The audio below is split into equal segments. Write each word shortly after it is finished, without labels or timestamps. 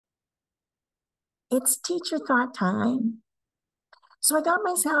It's teacher thought time. So I got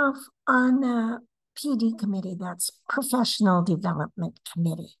myself on the PD committee, that's Professional Development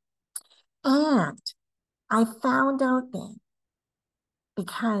Committee. And I found out then,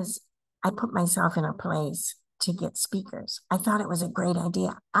 because I put myself in a place to get speakers, I thought it was a great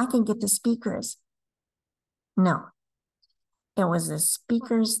idea. I can get the speakers. No, it was the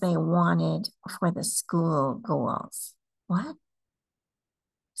speakers they wanted for the school goals. What?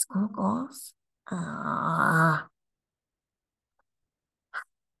 School goals? I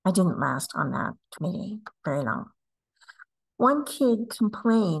didn't last on that committee very long. One kid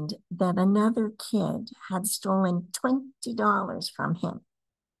complained that another kid had stolen $20 from him.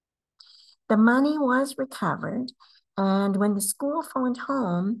 The money was recovered, and when the school phoned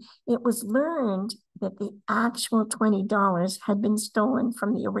home, it was learned that the actual $20 had been stolen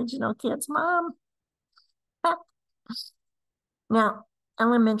from the original kid's mom. Now,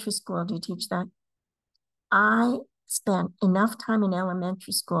 elementary school, do you teach that? I spent enough time in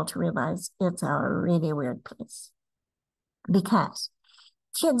elementary school to realize it's a really weird place because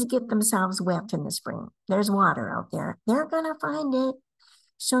kids get themselves wet in the spring. There's water out there. They're going to find it.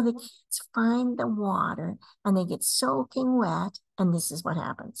 So the kids find the water and they get soaking wet. And this is what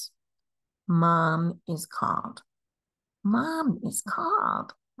happens. Mom is called. Mom is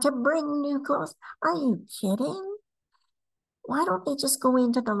called to bring new clothes. Are you kidding? Why don't they just go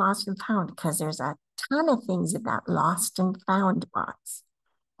into the lost and found? Because there's a ton of things in that lost and found box.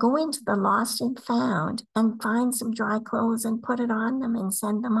 Go into the lost and found and find some dry clothes and put it on them and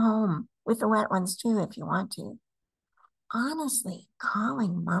send them home with the wet ones too, if you want to. Honestly,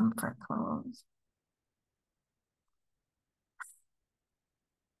 calling mom for clothes.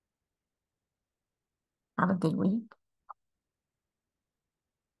 Have a good week.